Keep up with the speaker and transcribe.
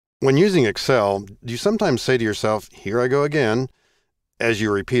When using Excel, do you sometimes say to yourself, here I go again, as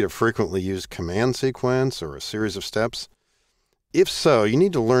you repeat a frequently used command sequence or a series of steps? If so, you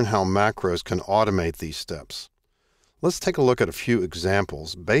need to learn how macros can automate these steps. Let's take a look at a few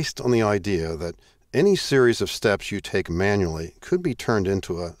examples based on the idea that any series of steps you take manually could be turned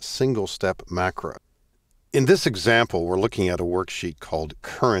into a single-step macro. In this example, we're looking at a worksheet called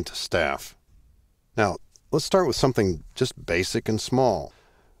Current Staff. Now, let's start with something just basic and small.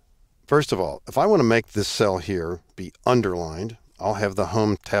 First of all, if I want to make this cell here be underlined, I'll have the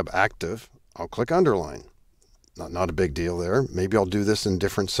Home tab active. I'll click Underline. Not a big deal there. Maybe I'll do this in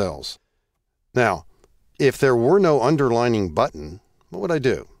different cells. Now, if there were no underlining button, what would I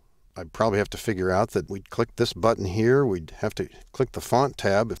do? I'd probably have to figure out that we'd click this button here. We'd have to click the Font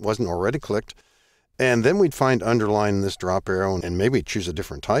tab if it wasn't already clicked. And then we'd find underline in this drop arrow and maybe choose a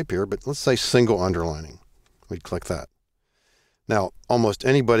different type here, but let's say single underlining. We'd click that. Now, almost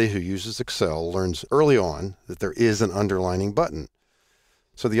anybody who uses Excel learns early on that there is an underlining button.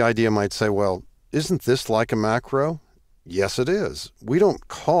 So the idea might say, well, isn't this like a macro? Yes, it is. We don't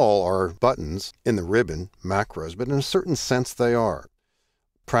call our buttons in the ribbon macros, but in a certain sense they are.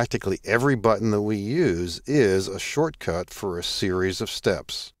 Practically every button that we use is a shortcut for a series of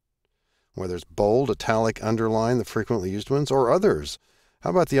steps. Whether it's bold, italic, underline, the frequently used ones, or others. How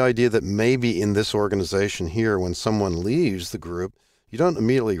about the idea that maybe in this organization here, when someone leaves the group, you don't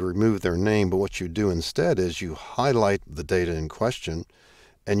immediately remove their name, but what you do instead is you highlight the data in question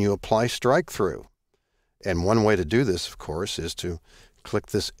and you apply strike through. And one way to do this, of course, is to click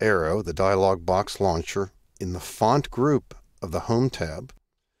this arrow, the dialog box launcher, in the font group of the Home tab.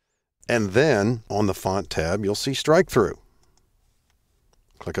 And then on the Font tab, you'll see strike through.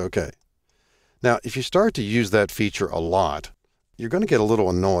 Click OK. Now, if you start to use that feature a lot, you're going to get a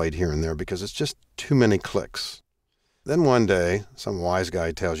little annoyed here and there because it's just too many clicks. Then one day, some wise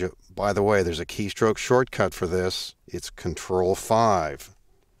guy tells you, by the way, there's a keystroke shortcut for this. It's Control 5.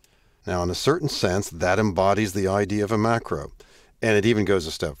 Now, in a certain sense, that embodies the idea of a macro. And it even goes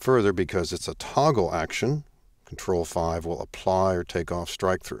a step further because it's a toggle action. Control 5 will apply or take off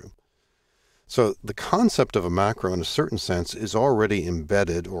strike through. So the concept of a macro in a certain sense is already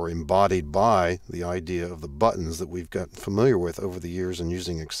embedded or embodied by the idea of the buttons that we've gotten familiar with over the years in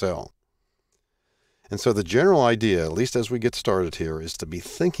using Excel. And so the general idea, at least as we get started here, is to be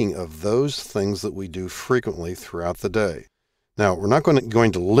thinking of those things that we do frequently throughout the day. Now, we're not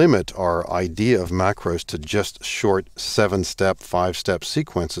going to limit our idea of macros to just short 7-step, 5-step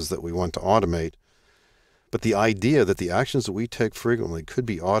sequences that we want to automate. But the idea that the actions that we take frequently could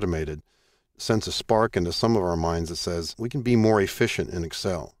be automated sends a spark into some of our minds that says we can be more efficient in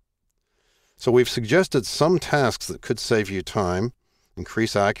Excel. So we've suggested some tasks that could save you time,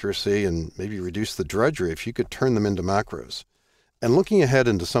 increase accuracy, and maybe reduce the drudgery if you could turn them into macros. And looking ahead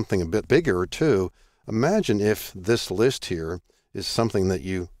into something a bit bigger too, imagine if this list here is something that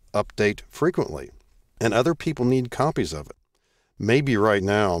you update frequently and other people need copies of it. Maybe right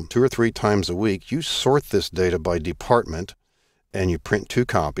now, 2 or 3 times a week, you sort this data by department and you print 2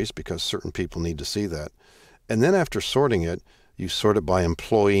 copies because certain people need to see that. And then after sorting it, you sort it by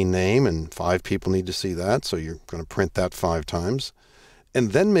employee name and 5 people need to see that, so you're going to print that 5 times.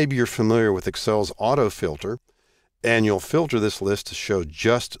 And then maybe you're familiar with Excel's auto filter, and you'll filter this list to show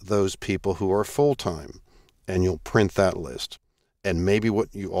just those people who are full-time, and you'll print that list. And maybe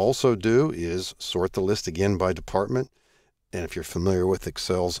what you also do is sort the list again by department. And if you're familiar with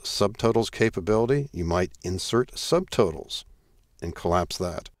Excel's subtotals capability, you might insert subtotals and collapse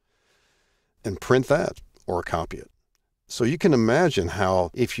that and print that or copy it. So you can imagine how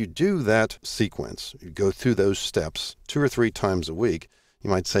if you do that sequence, you go through those steps 2 or 3 times a week,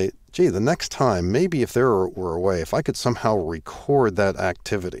 you might say, gee, the next time, maybe if there were a way, if I could somehow record that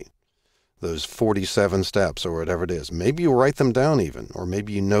activity, those 47 steps or whatever it is, maybe you write them down even, or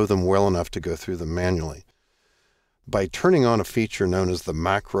maybe you know them well enough to go through them manually. By turning on a feature known as the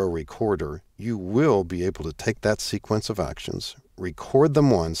macro recorder, you will be able to take that sequence of actions, record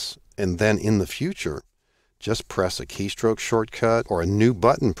them once, and then in the future, just press a keystroke shortcut or a new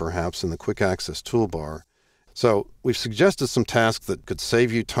button perhaps in the quick access toolbar. So we've suggested some tasks that could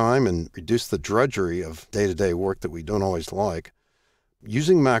save you time and reduce the drudgery of day-to-day work that we don't always like.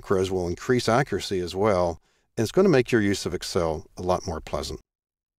 Using macros will increase accuracy as well, and it's going to make your use of Excel a lot more pleasant.